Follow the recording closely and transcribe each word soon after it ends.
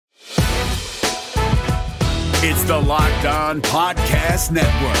It's the Locked On Podcast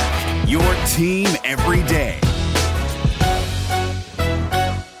Network, your team every day.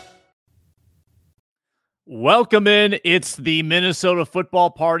 Welcome in. It's the Minnesota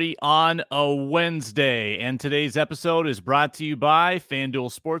Football Party on a Wednesday, and today's episode is brought to you by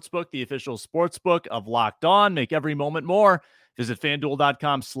FanDuel Sportsbook, the official sportsbook of Locked On. Make every moment more. Visit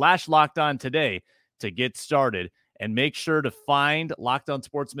FanDuel.com/LockedOn today to get started, and make sure to find Locked On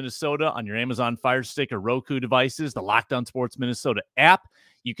Sports Minnesota on your Amazon Fire Stick or Roku devices, the Locked On Sports Minnesota app.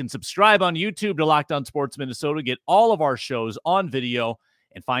 You can subscribe on YouTube to Locked On Sports Minnesota, get all of our shows on video,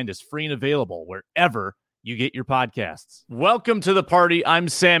 and find us free and available wherever you get your podcasts. Welcome to the party. I'm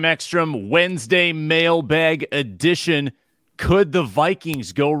Sam Ekstrom. Wednesday mailbag edition. Could the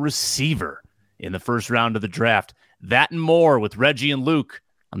Vikings go receiver in the first round of the draft? That and more with Reggie and Luke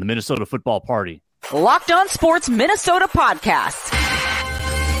on the Minnesota Football Party. Locked On Sports Minnesota podcast.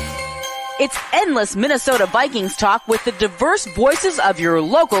 It's endless Minnesota Vikings talk with the diverse voices of your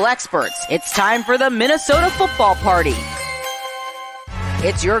local experts. It's time for the Minnesota Football Party.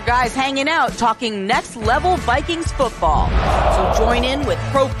 It's your guys hanging out talking next-level Vikings football. So join in with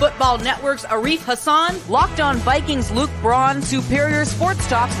Pro Football Network's Arif Hassan, Locked On Vikings Luke Braun, Superior Sports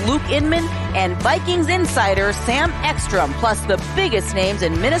Talk's Luke Inman, and Vikings insider Sam Ekstrom, plus the biggest names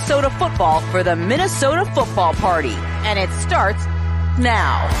in Minnesota football for the Minnesota Football Party. And it starts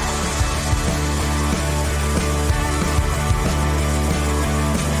now.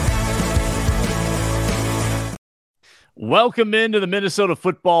 Welcome into the Minnesota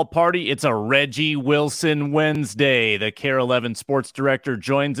Football Party. It's a Reggie Wilson Wednesday. The KARE 11 sports director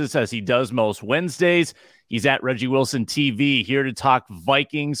joins us as he does most Wednesdays. He's at Reggie Wilson TV, here to talk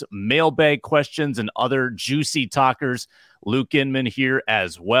Vikings, mailbag questions, and other juicy talkers. Luke Inman here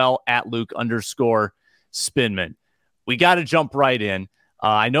as well, at Luke_Spinman. We got to jump right in.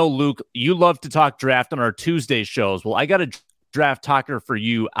 I know, Luke, you love to talk draft on our Tuesday shows. Well, I got a draft talker for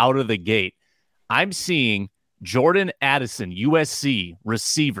you out of the gate. I'm seeing Jordan Addison, USC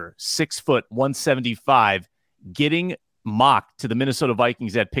receiver, 6 foot, 175, getting mocked to the Minnesota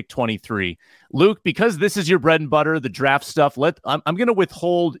Vikings at pick 23. Luke, because this is your bread and butter, the draft stuff, I'm going to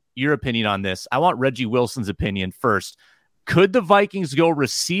withhold your opinion on this. I want Reggie Wilson's opinion first. Could the Vikings go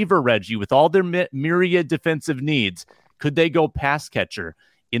receiver, Reggie, with all their myriad defensive needs? Could they go pass catcher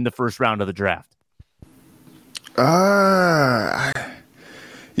in the first round of the draft? I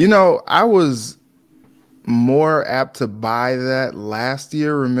was more apt to buy that last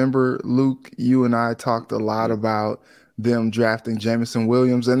year. Remember, Luke, you and I talked a lot about them drafting Jameson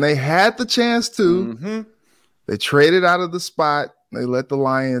Williams, and they had the chance to. Mm-hmm. They traded out of the spot. They let the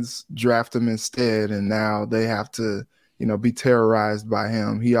Lions draft him instead, and now they have to, be terrorized by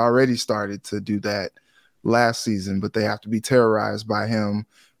him. He already started to do that last season, but they have to be terrorized by him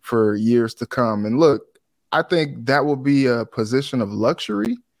for years to come. And look, I think that will be a position of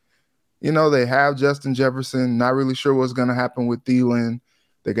luxury. They have Justin Jefferson, not really sure what's going to happen with Thielen.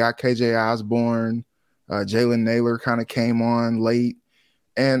 They got KJ Osborne. Jalen Naylor kind of came on late.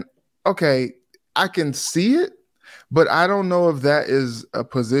 And, okay, I can see it, but I don't know if that is a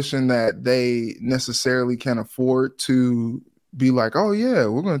position that they necessarily can afford to be like, oh, yeah,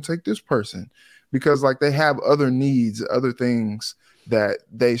 we're going to take this person. Because, they have other needs, other things that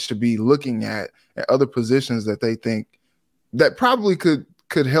they should be looking at, and other positions that they think that probably could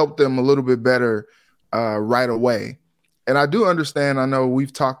help them a little bit better right away. And I do understand, I know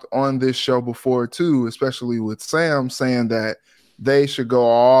we've talked on this show before too, especially with Sam, saying that they should go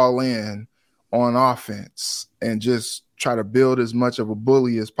all in on offense and just try to build as much of a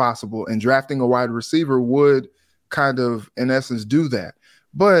bully as possible. And drafting a wide receiver would kind of, in essence, do that.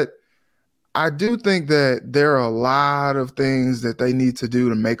 But I do think that there are a lot of things that they need to do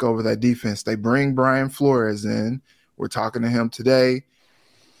to make over that defense. They bring Brian Flores in. We're talking to him today.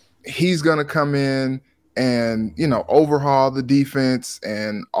 He's going to come in and, overhaul the defense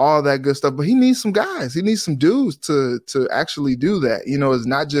and all that good stuff. But he needs some guys. He needs some dudes to actually do that. It's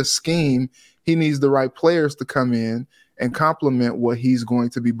not just scheme. He needs the right players to come in and complement what he's going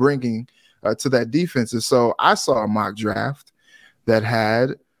to be bringing to that defense. And so I saw a mock draft that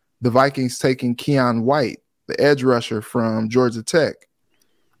had the Vikings taking Keon White, the edge rusher from Georgia Tech.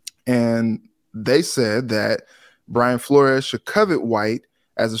 And they said that Brian Flores should covet White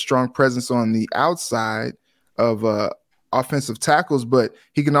as a strong presence on the outside of offensive tackles, but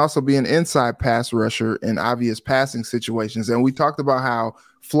he can also be an inside pass rusher in obvious passing situations. And we talked about how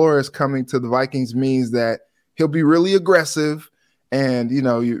Flores coming to the Vikings means that he'll be really aggressive, and,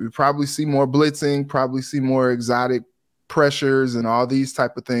 you probably see more blitzing, probably see more exotic pressures and all these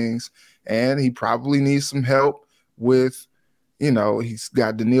type of things. And he probably needs some help with, he's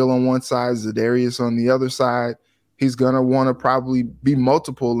got Daniil on one side, Za'Darius on the other side. He's going to want to probably be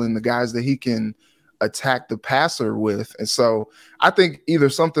multiple in the guys that he can attack the passer with. And so I think either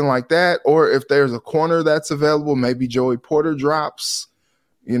something like that, or if there's a corner that's available, maybe Joey Porter drops.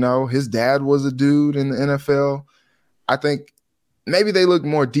 His dad was a dude in the NFL. I think maybe they look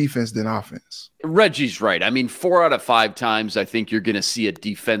more defense than offense. Reggie's right. I mean, 4 out of 5 times, I think you're going to see a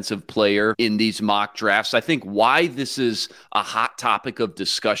defensive player in these mock drafts. I think why this is a hot topic of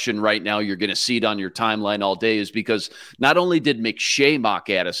discussion right now, you're going to see it on your timeline all day, is because not only did McShay mock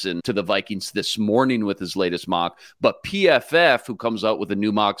Addison to the Vikings this morning with his latest mock, but PFF, who comes out with a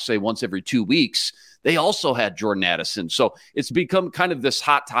new mock, say, once every 2 weeks, they also had Jordan Addison. So it's become kind of this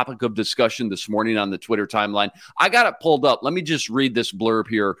hot topic of discussion this morning on the Twitter timeline. I got it pulled up. Let me just read this blurb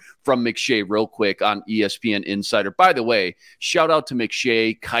here from McShay real quick on ESPN Insider. By the way, shout out to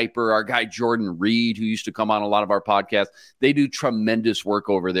McShay, Kuiper, our guy Jordan Reed, who used to come on a lot of our podcasts. They do tremendous work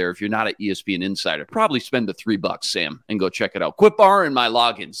over there. If you're not an ESPN Insider, probably spend the $3, Sam, and go check it out. Quit borrowing my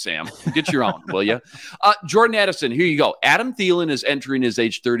login, Sam. Get your own, will you? Jordan Addison, here you go. Adam Thielen is entering his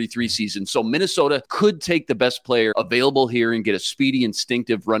age 33 season, so Minnesota could take the best player available here and get a speedy,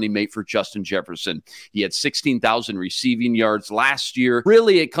 instinctive running mate for Justin Jefferson. He had 16,000 receiving yards last year.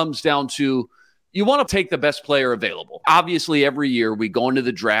 Really, it comes down to you want to take the best player available. Obviously, every year we go into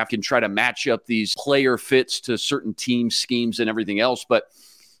the draft and try to match up these player fits to certain team schemes and everything else, but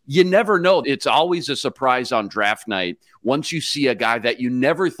you never know. It's always a surprise on draft night once you see a guy that you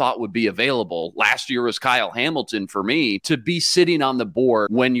never thought would be available. Last year was Kyle Hamilton for me, to be sitting on the board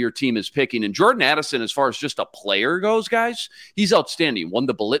when your team is picking. And Jordan Addison, as far as just a player goes, guys, he's outstanding. Won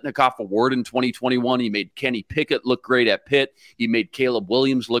the Biletnikoff Award in 2021. He made Kenny Pickett look great at Pitt. He made Caleb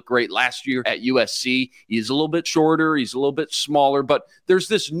Williams look great last year at USC. He's a little bit shorter. He's a little bit smaller. But there's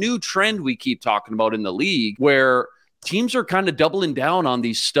this new trend we keep talking about in the league where teams are kind of doubling down on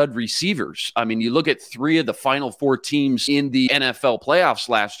these stud receivers. I mean, you look at 3 of the final 4 teams in the NFL playoffs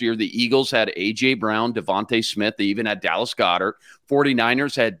last year. The Eagles had A.J. Brown, Devontae Smith. They even had Dallas Goedert.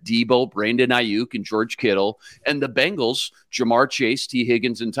 49ers had Debo, Brandon Ayuk, and George Kittle. And the Bengals, Jamar Chase, T.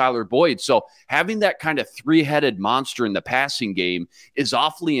 Higgins, and Tyler Boyd. So having that kind of 3-headed monster in the passing game is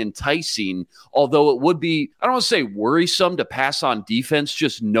awfully enticing, although it would be, I don't want to say worrisome to pass on defense,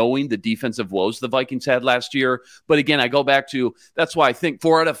 just knowing the defensive woes the Vikings had last year. But again, I go back to, that's why I think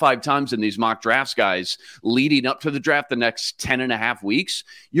 4 out of 5 times in these mock drafts, guys, leading up to the draft the next 10 and a half weeks,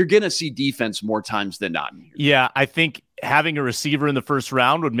 you're going to see defense more times than not. Yeah, I think having a receiver in the first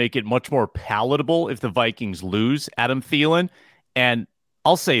round would make it much more palatable if the Vikings lose Adam Thielen. And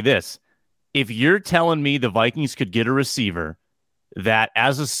I'll say this, if you're telling me the Vikings could get a receiver that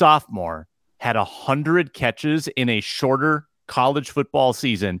as a sophomore had 100 catches in a shorter college football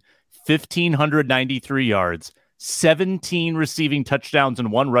season, 1,593 yards, 17 receiving touchdowns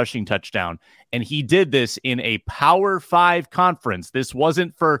and 1 rushing touchdown. And he did this in a Power 5 conference. This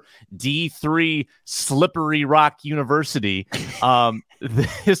wasn't for D3 Slippery Rock University.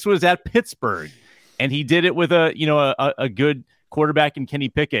 This was at Pittsburgh. And he did it with a good quarterback in Kenny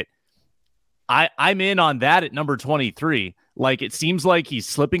Pickett. I'm in on that at number 23. Like, it seems like he's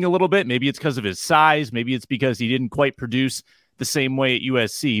slipping a little bit. Maybe it's because of his size. Maybe it's because he didn't quite produce the same way at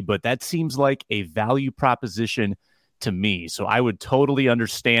USC, but that seems like a value proposition to me. So I would totally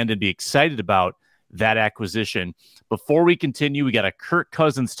understand and be excited about that acquisition. Before we continue, we got a Kirk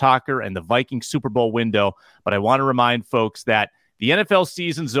Cousins talker and the Vikings Super Bowl window, but I want to remind folks that the NFL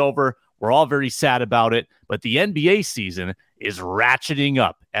season's over. We're all very sad about it, but the NBA season is ratcheting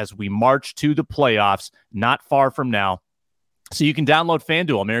up as we march to the playoffs not far from now. So you can download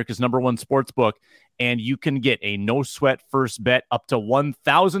FanDuel, America's #1 sports book, and you can get a no-sweat first bet up to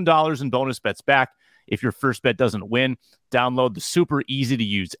 $1,000 in bonus bets back. If your first bet doesn't win, download the super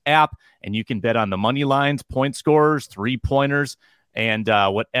easy-to-use app, and you can bet on the money lines, point scorers, three-pointers, and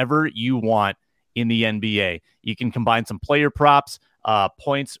whatever you want in the NBA. You can combine some player props,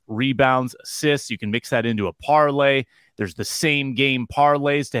 points, rebounds, assists. You can mix that into a parlay. There's the same game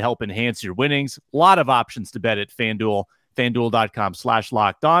parlays to help enhance your winnings. A lot of options to bet at FanDuel.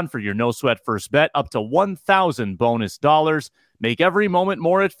 FanDuel.com/lockedon for your no-sweat first bet, up to $1,000 bonus dollars. Make every moment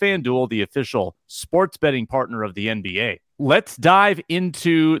more at FanDuel, the official sports betting partner of the NBA. Let's dive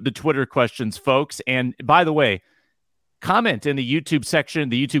into the Twitter questions, folks. And by the way, comment in the YouTube section,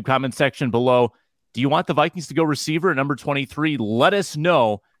 the YouTube comment section below. Do you want the Vikings to go receiver at number 23? Let us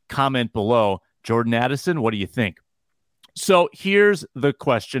know. Comment below. Jordan Addison, what do you think? So here's the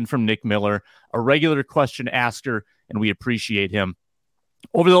question from Nick Miller, a regular question asker, and we appreciate him.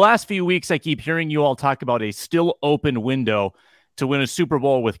 Over the last few weeks, I keep hearing you all talk about a still open window to win a Super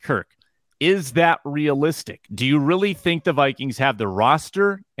Bowl with Kirk. Is that realistic? Do you really think the Vikings have the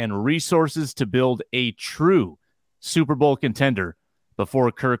roster and resources to build a true Super Bowl contender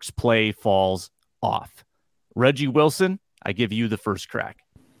before Kirk's play falls off? Reggie Wilson, I give you the first crack.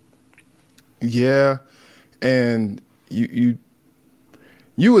 Yeah, and you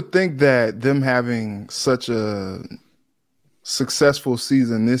would think that them having such a successful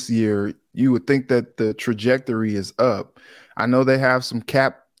season this year, you would think that the trajectory is up. I know they have some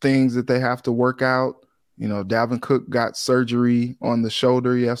cap things that they have to work out. You know, Dalvin Cook got surgery on the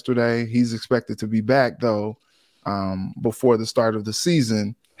shoulder yesterday. He's expected to be back, though, before the start of the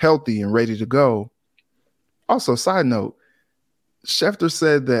season, healthy and ready to go. Also, side note, Schefter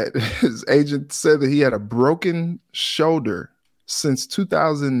said that his agent said that he had a broken shoulder since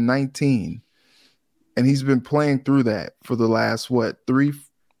 2019. And he's been playing through that for the last, 4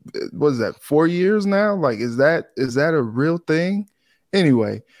 years now? Like, is that a real thing?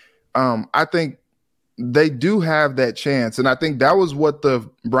 Anyway, I think they do have that chance. And I think that was what the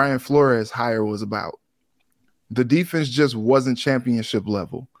Brian Flores hire was about. The defense just wasn't championship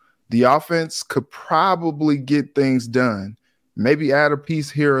level. The offense could probably get things done, maybe add a piece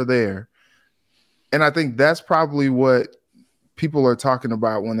here or there. And I think that's probably what people are talking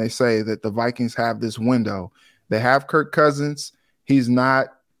about when they say that the Vikings have this window. They have Kirk Cousins. He's not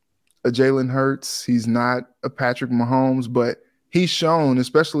a Jalen Hurts. He's not a Patrick Mahomes, but he's shown,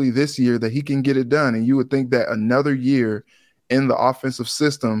 especially this year, that he can get it done. And you would think that another year in the offensive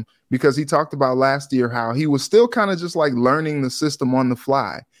system, because he talked about last year how he was still kind of just like learning the system on the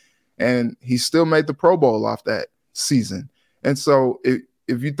fly. And he still made the Pro Bowl off that season. And so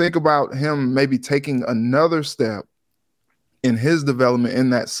if you think about him maybe taking another step in his development in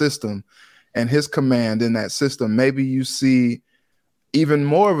that system and his command in that system, maybe you see even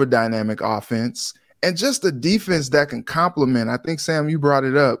more of a dynamic offense and just a defense that can complement. I think, Sam, you brought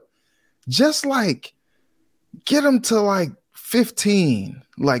it up. Just like get them to like 15,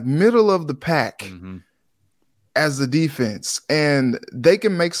 like middle of the pack as the defense, and they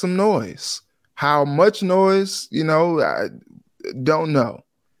can make some noise. How much noise, I don't know.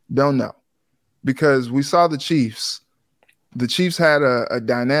 Because we saw the Chiefs. The Chiefs had a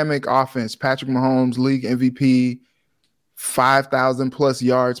dynamic offense. Patrick Mahomes, league MVP, 5,000 plus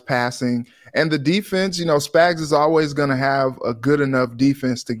yards passing. And the defense, Spags is always going to have a good enough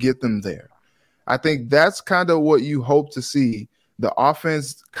defense to get them there. I think that's kind of what you hope to see. The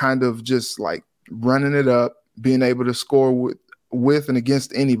offense kind of just like running it up, being able to score with and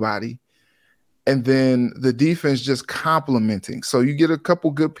against anybody. And then the defense just complementing. So you get a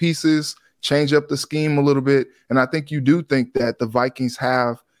couple good pieces, change up the scheme a little bit. And I think you do think that the Vikings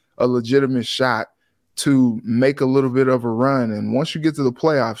have a legitimate shot to make a little bit of a run. And once you get to the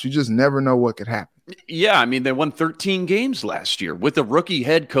playoffs, you just never know what could happen. Yeah, I mean, they won 13 games last year with a rookie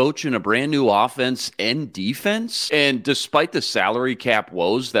head coach and a brand new offense and defense. And despite the salary cap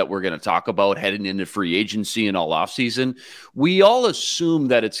woes that we're going to talk about heading into free agency and all offseason, we all assume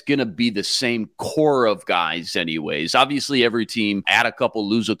that it's going to be the same core of guys anyways. Obviously, every team add a couple,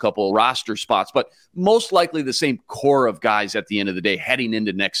 lose a couple roster spots, but most likely the same core of guys at the end of the day heading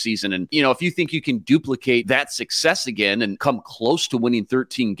into next season. And, if you think you can duplicate that success again and come close to winning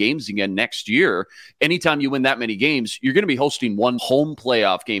 13 games again next year, anytime you win that many games, you're going to be hosting one home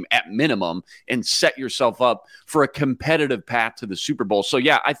playoff game at minimum and set yourself up for a competitive path to the Super Bowl. So,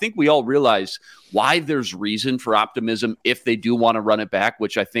 yeah, I think we all realize why there's reason for optimism if they do want to run it back,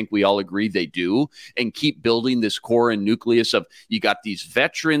 which I think we all agree they do, and keep building this core and nucleus of you got these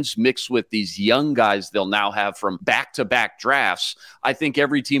veterans mixed with these young guys they'll now have from back-to-back drafts. I think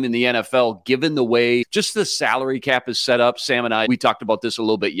every team in the NFL, given the way just the salary cap is set up, Sam and I, we talked about this a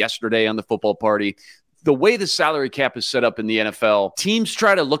little bit yesterday on the football party. The way the salary cap is set up in the NFL, teams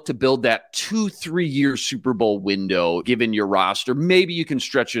try to look to build that 2-3 year Super Bowl window, given your roster. Maybe you can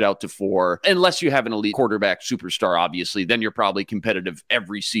stretch it out to 4, unless you have an elite quarterback superstar, obviously. Then you're probably competitive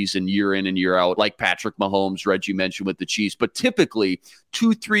every season, year in and year out, like Patrick Mahomes, Reggie mentioned with the Chiefs. But typically,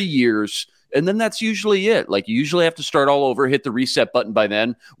 2-3 years, and then that's usually it. Like, you usually have to start all over, hit the reset button by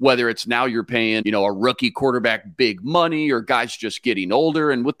then, whether it's now you're paying, a rookie quarterback big money or guys just getting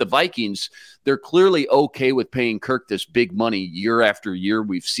older. And with the Vikings, they're clearly okay with paying Kirk this big money year after year.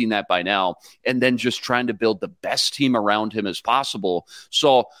 We've seen that by now. And then just trying to build the best team around him as possible.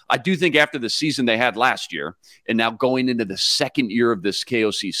 So I do think after the season they had last year, and now going into the second year of this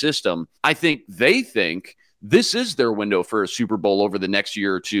KOC system, I think they think this is their window for a Super Bowl over the next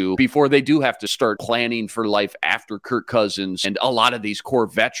year or two before they do have to start planning for life after Kirk Cousins and a lot of these core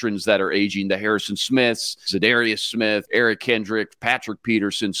veterans that are aging, the Harrison Smiths, Zadarius Smith, Eric Kendrick, Patrick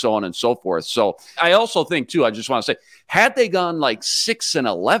Peterson, so on and so forth. So I also think, too, I just want to say, had they gone like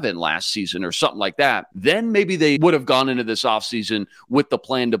 6-11 last season or something like that, then maybe they would have gone into this offseason with the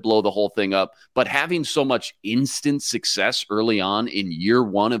plan to blow the whole thing up. But having so much instant success early on in year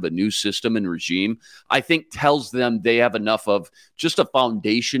one of a new system and regime, I think tells them they have enough of just a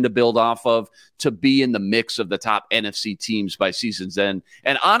foundation to build off of to be in the mix of the top NFC teams by season's end.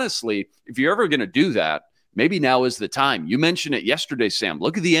 And honestly, if you're ever going to do that, maybe now is the time. You mentioned it yesterday, Sam.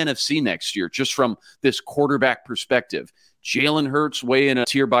 Look at the NFC next year, just from this quarterback perspective. Jalen Hurts way in a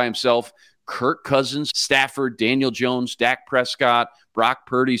tier by himself. Kirk Cousins, Stafford, Daniel Jones, Dak Prescott, Brock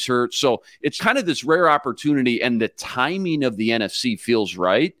Purdy's hurt. So it's kind of this rare opportunity, and the timing of the NFC feels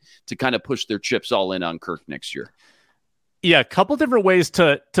right to kind of push their chips all in on Kirk next year. Yeah, a couple different ways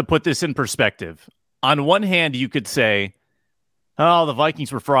to put this in perspective. On one hand, you could say, oh, the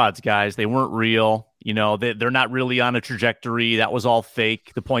Vikings were frauds, guys. They weren't real. You know, they're not really on a trajectory. That was all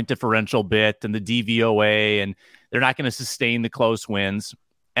fake, the point differential bit and the DVOA, and they're not going to sustain the close wins.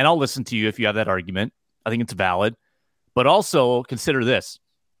 And I'll listen to you if you have that argument. I think it's valid. But also consider this.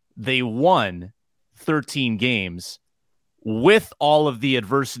 They won 13 games with all of the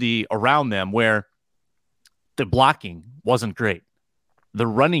adversity around them where the blocking wasn't great. The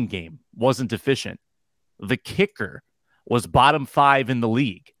running game wasn't efficient. The kicker was bottom 5 in the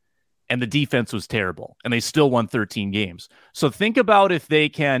league, and the defense was terrible, and they still won 13 games. So think about if they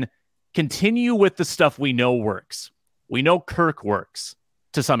can continue with the stuff we know works. We know Kirk works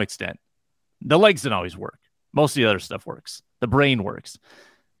to some extent. The legs didn't always work. Most of the other stuff works. The brain works.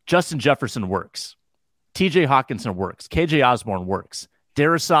 Justin Jefferson works. TJ Hawkinson works. KJ Osborne works.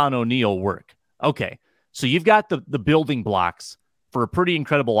 Darrisaw and O'Neal work. Okay, so you've got the building blocks for a pretty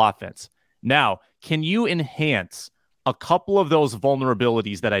incredible offense. Now, can you enhance a couple of those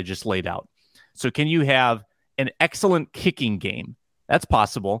vulnerabilities that I just laid out? So can you have an excellent kicking game? That's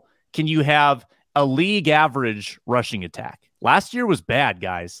possible. Can you have a league average rushing attack? Last year was bad,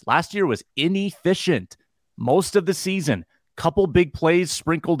 guys. Last year was inefficient. Most of the season, couple big plays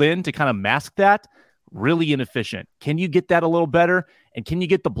sprinkled in to kind of mask that. Really inefficient. Can you get that a little better? And can you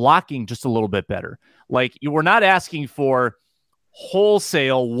get the blocking just a little bit better? Like, you were not asking for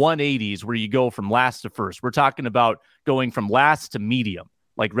wholesale 180s where you go from last to first. We're talking about going from last to medium,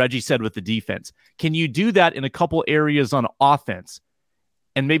 like Reggie said with the defense. Can you do that in a couple areas on offense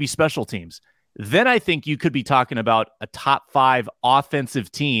and maybe special teams? Then I think you could be talking about a top 5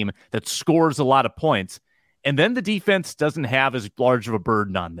 offensive team that scores a lot of points. And then the defense doesn't have as large of a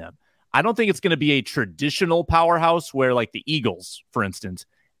burden on them. I don't think it's going to be a traditional powerhouse where, like the Eagles, for instance,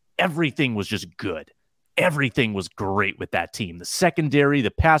 everything was just good. Everything was great with that team. The secondary,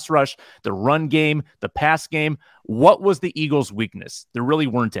 the pass rush, the run game, the pass game. What was the Eagles' weakness? There really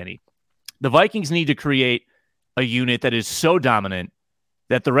weren't any. The Vikings need to create a unit that is so dominant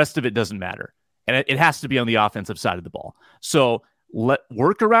that the rest of it doesn't matter. And it has to be on the offensive side of the ball. So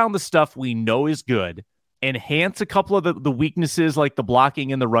work around the stuff we know is good. Enhance a couple of the weaknesses like the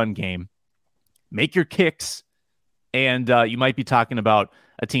blocking and the run game. Make your kicks. And you might be talking about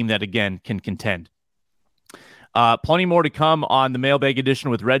a team that, again, can contend. Plenty more to come on the Mailbag Edition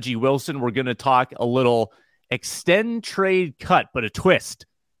with Reggie Wilson. We're going to talk a little extend, trade, cut, but a twist,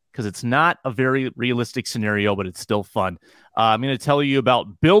 because it's not a very realistic scenario, but it's still fun. I'm going to tell you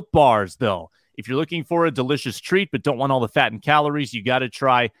about Built Bars, though. If you're looking for a delicious treat but don't want all the fat and calories, you got to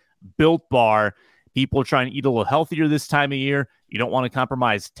try Built Bar. People are trying to eat a little healthier this time of year. You don't want to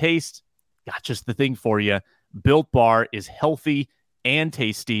compromise taste. Got just the thing for you. Built Bar is healthy and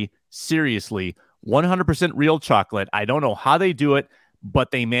tasty. Seriously, 100% real chocolate. I don't know how they do it,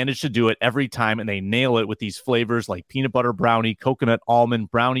 but they manage to do it every time, and they nail it with these flavors like peanut butter brownie, coconut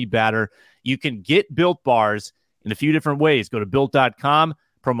almond, brownie batter. You can get Built Bars in a few different ways. Go to Built.com,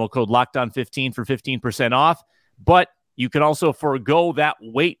 promo code LOCKEDON15 for 15% off. But you can also forego that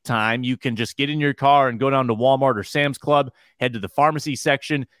wait time. You can just get in your car and go down to Walmart or Sam's Club, head to the pharmacy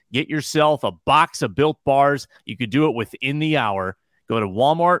section, get yourself a box of Built Bars. You could do it within the hour. Go to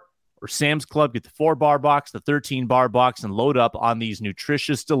Walmart or Sam's Club, get the 4-bar box, the 13-bar box, and load up on these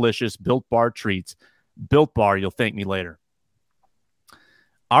nutritious, delicious Built Bar treats. Built Bar, you'll thank me later.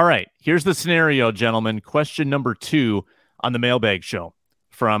 All right, here's the scenario, gentlemen. Question number 2 on the Mailbag Show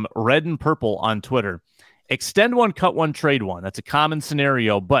from Red and Purple on Twitter. Extend one, cut one, trade one. That's a common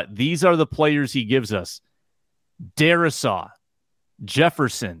scenario, but these are the players he gives us. Darrisaw,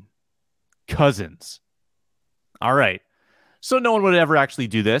 Jefferson, Cousins. All right. So no one would ever actually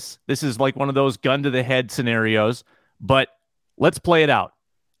do this. This is like one of those gun to the head scenarios, but let's play it out.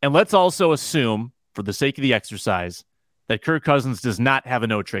 And let's also assume, for the sake of the exercise, that Kirk Cousins does not have a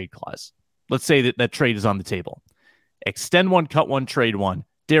no trade clause. Let's say that trade is on the table. Extend one, cut one, trade one.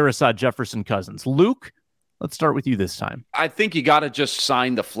 Darrisaw, Jefferson, Cousins. Luke, let's start with you this time. I think you got to just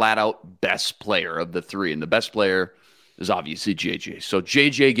sign the flat out best player of the three. And the best player is obviously JJ. So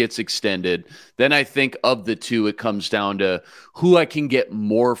JJ gets extended. Then I think of the two, it comes down to who I can get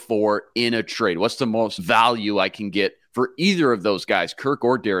more for in a trade. What's the most value I can get for either of those guys, Kirk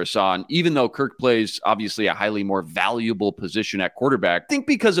or Darrisaw? And even though Kirk plays obviously a highly more valuable position at quarterback, I think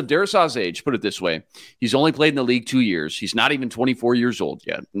because of Darrisaw's age, put it this way, he's only played in the league 2 years. He's not even 24 years old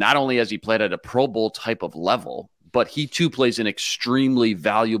yet. Not only has he played at a Pro Bowl type of level, but he too plays an extremely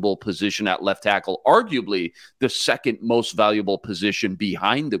valuable position at left tackle, arguably the second most valuable position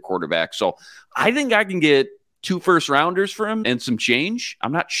behind the quarterback. So I think I can get 2 first-rounders for him and some change.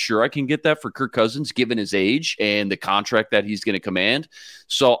 I'm not sure I can get that for Kirk Cousins given his age and the contract that he's going to command.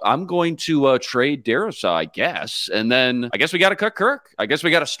 So I'm going to trade Darrisaw, I guess. And then I guess we got to cut Kirk. I guess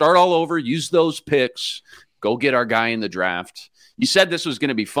we got to start all over, use those picks, go get our guy in the draft. You said this was going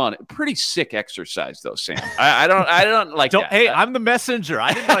to be fun. Pretty sick exercise, though, Sam. I don't like that. Hey, I'm the messenger.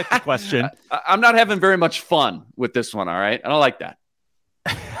 I didn't like the question. I'm not having very much fun with this one, all right? I don't like that.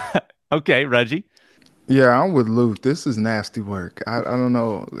 Okay, Reggie. Yeah, I'm with Luke. This is nasty work. I don't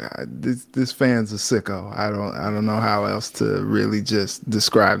know. This fan's a sicko. I don't know how else to really just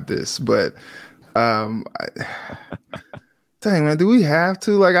describe this. But dang, man, do we have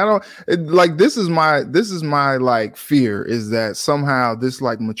to? Like, this is my like fear is that somehow this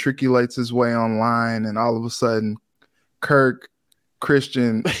like matriculates its way online and all of a sudden Kirk,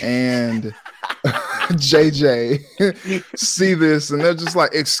 Christian, and JJ see this and they're just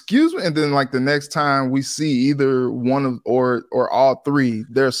like, excuse me. And then like the next time we see either one of or all three,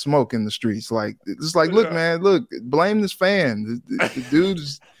 there's smoke in the streets. Like, it's like, look, man, blame this fan. The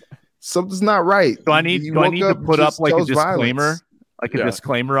dude's something's not right. Do I need to put up like a disclaimer? Violence. Like a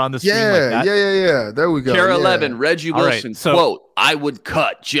disclaimer on the screen? Yeah. There we go. Care 11, Reggie Wilson, right, quote, I would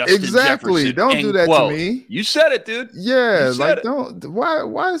cut Justin Jefferson. Don't do that quote. To me. You said it, dude. Yeah, like don't.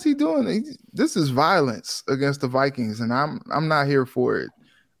 Why is he doing it? This is violence against the Vikings, and I'm not here for it.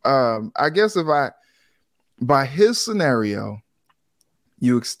 I guess by his scenario,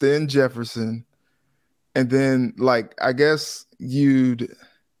 you extend Jefferson, and then like I guess you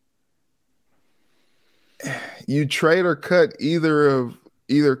trade or cut either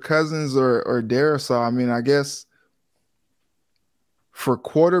Cousins or Darrisaw. I mean, I guess for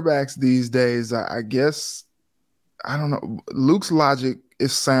quarterbacks these days, I guess I don't know. Luke's logic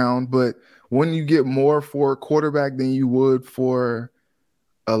is sound, but when you get more for a quarterback than you would for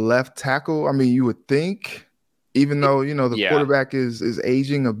a left tackle, I mean, you would think, even though the quarterback is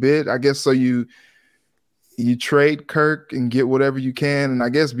aging a bit, I guess. So you trade Kirk and get whatever you can. And I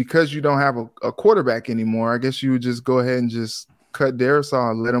guess because you don't have a quarterback anymore, I guess you would just go ahead and just cut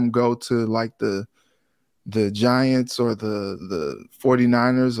Darrisaw and let him go to like the Giants or the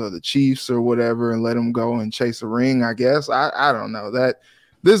 49ers or the Chiefs or whatever and let him go and chase a ring, I guess. I don't know. That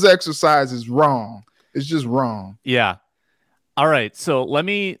this exercise is wrong. It's just wrong. Yeah. All right. So let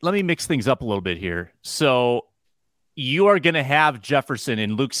me mix things up a little bit here. So you are going to have Jefferson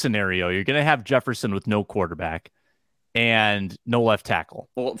in Luke's scenario. You're going to have Jefferson with no quarterback and no left tackle.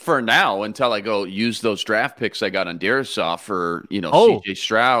 Well, for now, until I go use those draft picks I got on Darrisaw for, CJ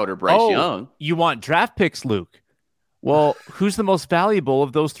Stroud or Bryce Young. You want draft picks, Luke? Well, who's the most valuable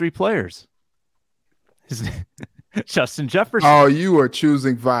of those 3 players? Justin Jefferson. Oh, you are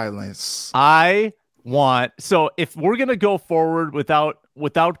choosing violence. So if we're going to go forward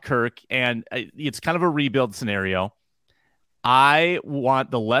without Kirk and it's kind of a rebuild scenario, I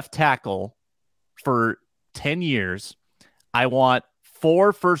want the left tackle for 10 years. I want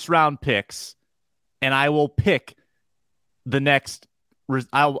 4 first-round picks, and I will pick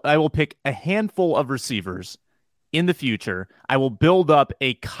I will pick a handful of receivers in the future. I will build up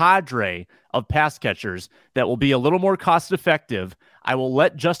a cadre of pass catchers that will be a little more cost-effective. I will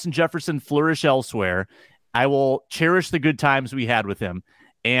let Justin Jefferson flourish elsewhere. I will cherish the good times we had with him.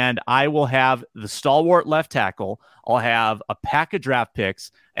 And I will have the stalwart left tackle. I'll have a pack of draft picks,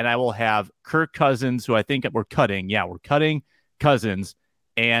 and I will have Kirk Cousins, who I think we're cutting. Yeah, we're cutting Cousins,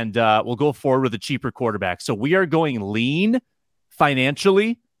 and we'll go forward with a cheaper quarterback. So we are going lean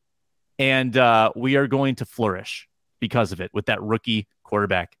financially, and we are going to flourish because of it with that rookie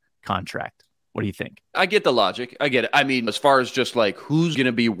quarterback contract. What do you think? I get the logic. I get it. I mean, as far as just like who's going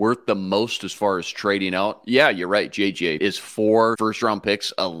to be worth the most as far as trading out, yeah, you're right. JJ is 4 first-round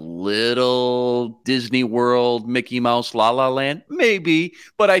picks, a little Disney World, Mickey Mouse, La La Land, maybe,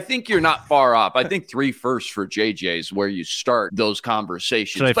 but I think you're not far off. I think 3 firsts for JJ is where you start those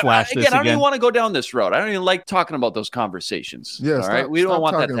conversations. Should I flash this again? I don't even want to go down this road. I don't even like talking about those conversations. Yeah, all right, we don't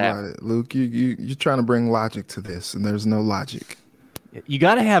want that to happen. About it, Luke. You're trying to bring logic to this, and there's no logic. You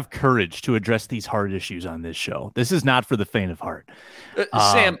got to have courage to address these hard issues on this show. This is not for the faint of heart.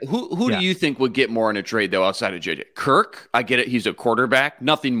 Sam, who do you think would get more in a trade, though, outside of JJ? Kirk, I get it. He's a quarterback.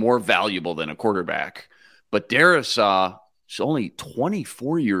 Nothing more valuable than a quarterback. But Darrisaw is only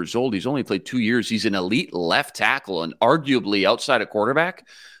 24 years old. He's only played 2 years. He's an elite left tackle and arguably outside of quarterback.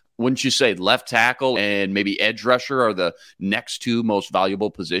 Wouldn't you say left tackle and maybe edge rusher are the next 2 most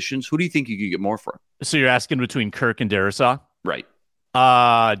valuable positions? Who do you think you could get more for? So you're asking between Kirk and Darrisaw? Right.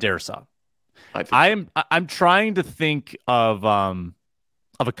 Darrisaw. I'm trying to think of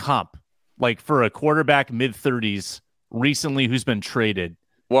a comp, like for a quarterback mid-30s recently who's been traded.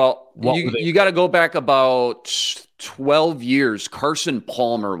 Well, you got to go back about 12 years. Carson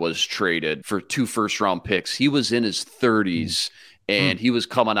Palmer was traded for 2 first-round picks. He was in his 30s, and he was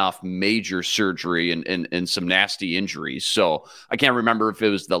coming off major surgery and some nasty injuries. So I can't remember if it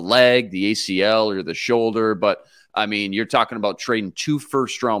was the leg, the ACL, or the shoulder, but I mean, you're talking about trading 2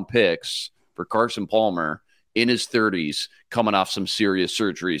 first-round picks for Carson Palmer in his 30s, coming off some serious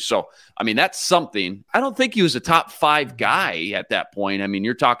surgery. So, I mean, that's something. I don't think he was a top 5 guy at that point. I mean,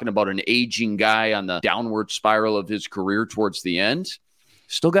 you're talking about an aging guy on the downward spiral of his career towards the end.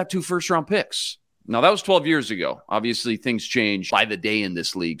 Still got 2 first-round picks. Now, that was 12 years ago. Obviously, things change by the day in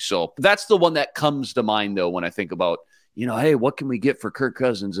this league. So that's the one that comes to mind, though, when I think about, hey, what can we get for Kirk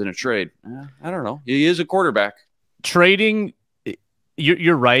Cousins in a trade? I don't know. He is a quarterback. Trading,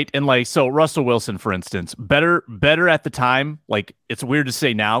 you're right. And like, so Russell Wilson, for instance, better at the time. Like, it's weird to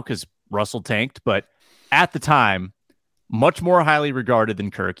say now because Russell tanked, but at the time, much more highly regarded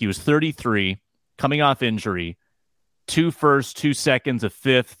than Kirk. He was 33, coming off injury, 2 firsts, 2 seconds, a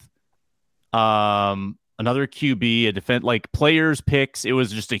 5th, another QB, a defense, like players, picks. It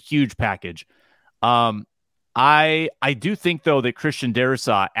was just a huge package. I do think though that Christian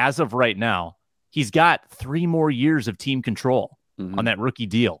Darrisaw, as of right now, he's got 3 more years of team control on that rookie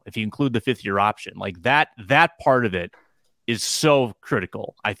deal. If you include the 5th-year option, like that part of it is so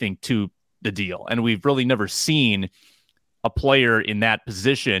critical, I think, to the deal. And we've really never seen a player in that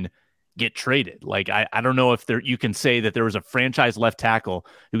position get traded. Like, I don't know if you can say that there was a franchise left tackle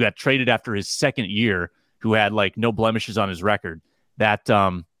who got traded after his 2nd year, who had like no blemishes on his record. That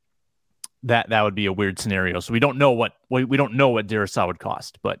would be a weird scenario. So we don't know what Darrisaw would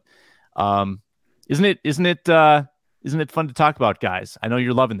cost, but Isn't it fun to talk about, guys? I know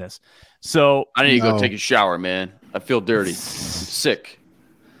you're loving this. So I need to go take a shower, man. I feel dirty. Sick.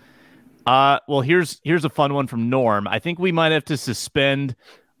 Well, here's a fun one from Norm. I think we might have to suspend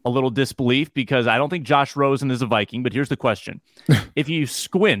a little disbelief because I don't think Josh Rosen is a Viking, but here's the question. If you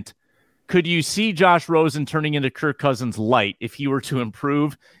squint, could you see Josh Rosen turning into Kirk Cousins light if he were to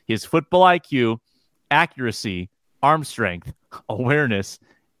improve his football IQ, accuracy, arm strength, awareness,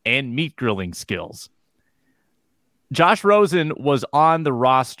 and meat grilling skills? Josh Rosen was on the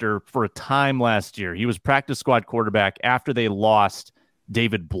roster for a time last year. He was practice squad quarterback after they lost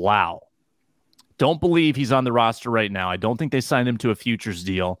David Blau. Don't believe he's on the roster right now. I don't think they signed him to a futures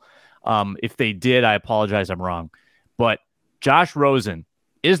deal. If they did, I apologize. I'm wrong. But Josh Rosen,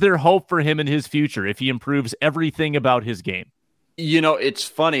 is there hope for him in his future if he improves everything about his game? It's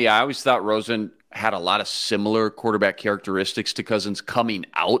funny. I always thought Rosen had a lot of similar quarterback characteristics to Cousins coming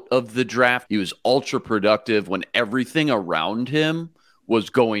out of the draft. He was ultra productive when everything around him was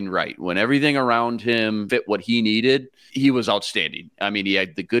going right. When everything around him fit what he needed, he was outstanding. I mean, he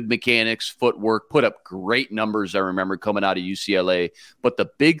had the good mechanics, footwork, put up great numbers, I remember, coming out of UCLA. But the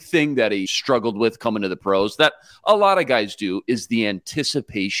big thing that he struggled with coming to the pros, that a lot of guys do, is the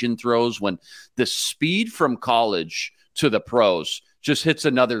anticipation throws. When the speed from college to the pros just hits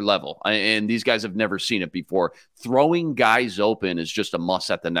another level. And these guys have never seen it before. Throwing guys open is just a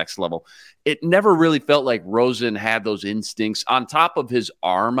must at the next level. It never really felt like Rosen had those instincts. On top of his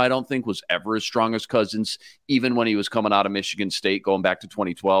arm, I don't think was ever as strong as Cousins, even when he was coming out of Michigan State, going back to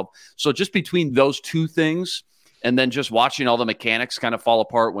 2012. So just between those two things, And then just watching all the mechanics kind of fall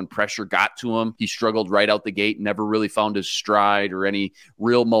apart when pressure got to him. He struggled right out the gate, never really found his stride or any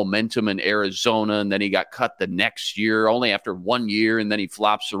real momentum in Arizona. And then he got cut the next year, only after 1 year. And then he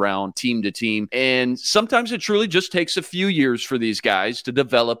flops around team to team. And sometimes it truly just takes a few years for these guys to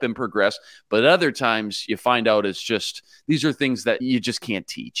develop and progress. But other times you find out it's just, these are things that you just can't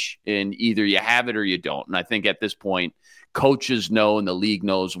teach. And either you have it or you don't. And I think at this point, coaches know and the league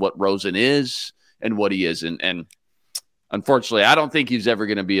knows what Rosen is and what he isn't. And unfortunately, I don't think he's ever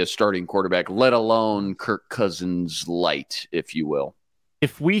going to be a starting quarterback, let alone Kirk Cousins light, if you will.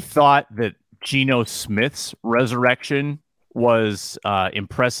 If we thought that Geno Smith's resurrection was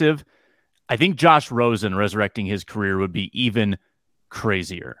impressive, I think Josh Rosen resurrecting his career would be even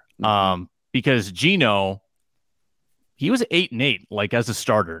crazier. Because Geno, he was 8-8, like as a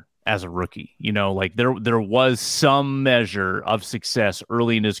starter, as a rookie. Like there was some measure of success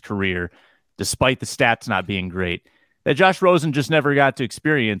early in his career, despite the stats not being great, that Josh Rosen just never got to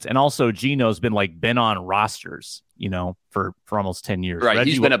experience. And also Geno's been on rosters, for almost 10 years. Right.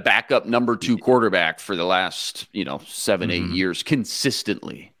 He's been a backup number 2 quarterback for the last, 7, 8 years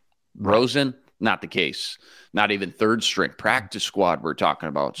consistently. Right. Rosen, not the case. Not even third string practice squad we're talking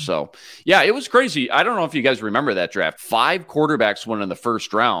about. So, yeah, it was crazy. I don't know if you guys remember that draft. 5 quarterbacks went in the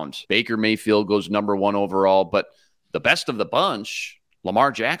first round. Baker Mayfield goes number 1 overall, but the best of the bunch,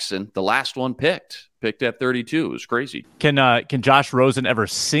 Lamar Jackson, the last one picked at 32. It was crazy. Can Josh Rosen ever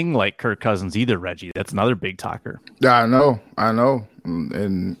sing like Kirk Cousins either, Reggie? That's another big talker. Yeah, I know.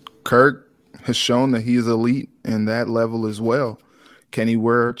 And Kirk has shown that he is elite in that level as well. Can he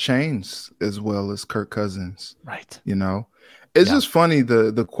wear chains as well as Kirk Cousins? Right. It's just funny,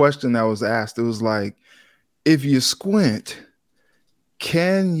 the question that was asked. It was like, if you squint,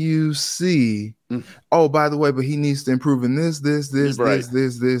 can you see? Oh, by the way, but he needs to improve in this. Right.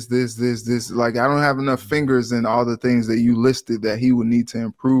 This. Like, I don't have enough fingers in all the things that you listed that he would need to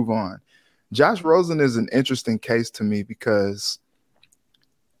improve on. Josh Rosen is an interesting case to me because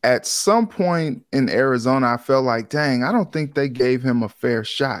at some point in Arizona, I felt like, dang, I don't think they gave him a fair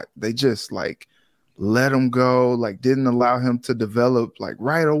shot. They just let him go, didn't allow him to develop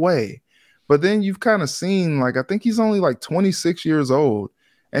right away. But then you've kind of seen, I think he's only 26 years old,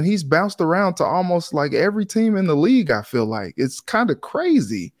 and he's bounced around to almost every team in the league, I feel like. It's kind of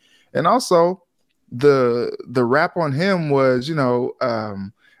crazy. And also, the rap on him was,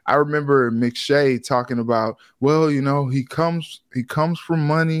 I remember McShay talking about, well, he comes from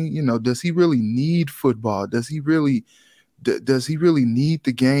money. Does he really need football? Does he really need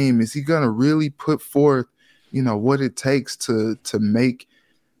the game? Is he going to really put forth, what it takes to make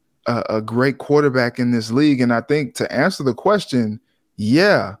a great quarterback in this league? And I think to answer the question,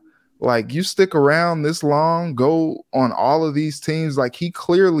 yeah, you stick around this long, go on all of these teams. He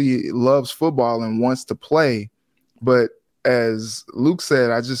clearly loves football and wants to play. But as Luke said,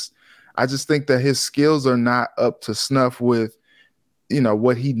 I just think that his skills are not up to snuff with,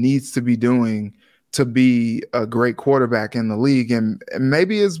 what he needs to be doing to be a great quarterback in the league. And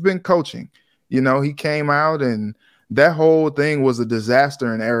maybe it's been coaching. He came out and that whole thing was a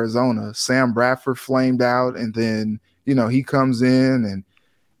disaster in Arizona. Sam Bradford flamed out, and then, he comes in and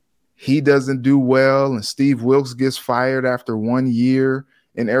he doesn't do well, and Steve Wilkes gets fired after 1 year.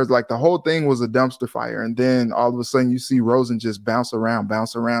 And Arizona, the whole thing was a dumpster fire. And then all of a sudden you see Rosen just bounce around.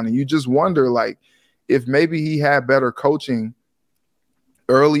 And you just wonder, if maybe he had better coaching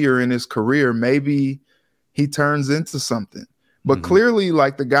earlier in his career, maybe he turns into something. But clearly,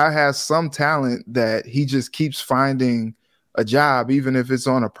 the guy has some talent that he just keeps finding a job, even if it's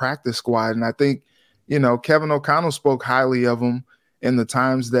on a practice squad. And I think, Kevin O'Connell spoke highly of him in the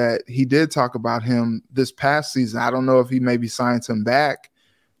times that he did talk about him this past season. I don't know if he maybe signs him back,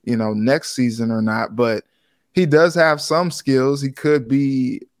 next season or not, but he does have some skills. He could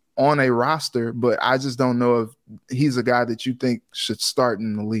be on a roster, but I just don't know if he's a guy that you think should start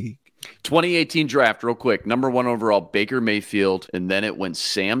in the league. 2018 draft, real quick. Number 1 overall, Baker Mayfield. And then it went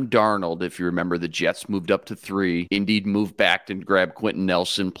Sam Darnold. If you remember, the Jets moved up to 3. Indeed moved back and grabbed Quentin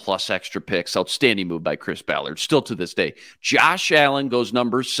Nelson plus extra picks. Outstanding move by Chris Ballard. Still to this day. Josh Allen goes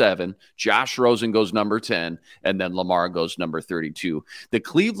number 7. Josh Rosen goes number 10. And then Lamar goes number 32. The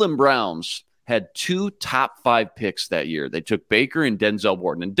Cleveland Browns had 2 top 5 picks that year. They took Baker and Denzel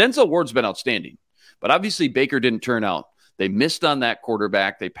Ward. And Denzel Ward's been outstanding. But obviously Baker didn't turn out. They missed on that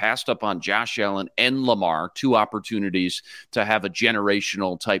quarterback. They passed up on Josh Allen and Lamar, 2 opportunities to have a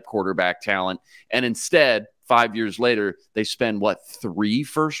generational type quarterback talent. And instead, 5 years later, they spend 3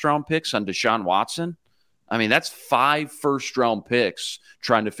 first-round picks on Deshaun Watson? I mean, that's 5 first-round picks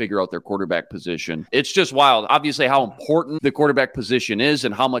trying to figure out their quarterback position. It's just wild. Obviously, how important the quarterback position is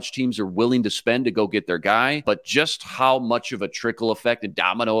and how much teams are willing to spend to go get their guy, but just how much of a trickle effect, a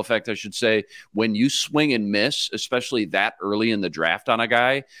domino effect, I should say, when you swing and miss, especially that early in the draft on a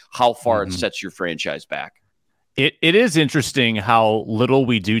guy, how far it sets your franchise back. It is interesting how little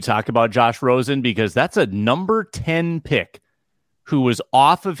we do talk about Josh Rosen, because that's a number 10 pick who was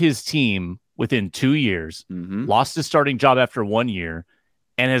off of his team within 2 years, lost his starting job after 1 year,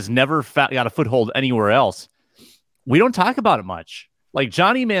 and has never got a foothold anywhere else. We don't talk about it much. Like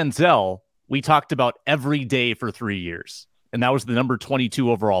Johnny Manziel, we talked about every day for 3 years, and that was the number 22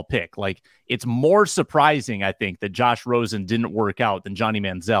 overall pick. Like, it's more surprising, I think, that Josh Rosen didn't work out than Johnny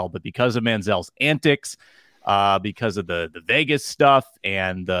Manziel, but because of Manziel's antics, because of the Vegas stuff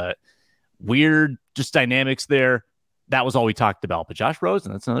and the weird just dynamics there, that was all we talked about. But Josh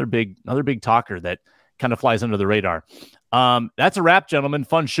Rosen, that's another big talker that kind of flies under the radar. That's a wrap, gentlemen.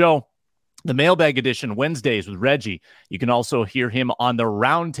 Fun show. The Mailbag Edition Wednesdays with Reggie. You can also hear him on the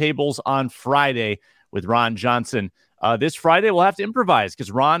Roundtables on Friday with Ron Johnson. This Friday we'll have to improvise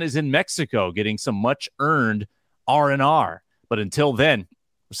because Ron is in Mexico getting some much-earned R&R. But until then,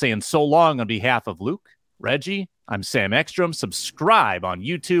 we're saying so long on behalf of Luke, Reggie. I'm Sam Ekstrom. Subscribe on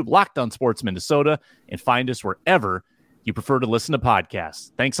YouTube, Locked On Sports Minnesota, and find us wherever you prefer to listen to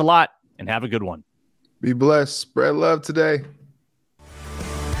podcasts. Thanks a lot, and have a good one. Be blessed. Spread love today.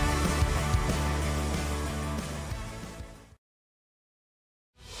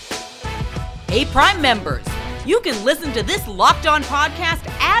 Hey, Prime members, you can listen to this Locked On podcast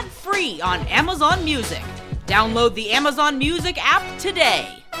ad-free on Amazon Music. Download the Amazon Music app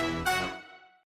today.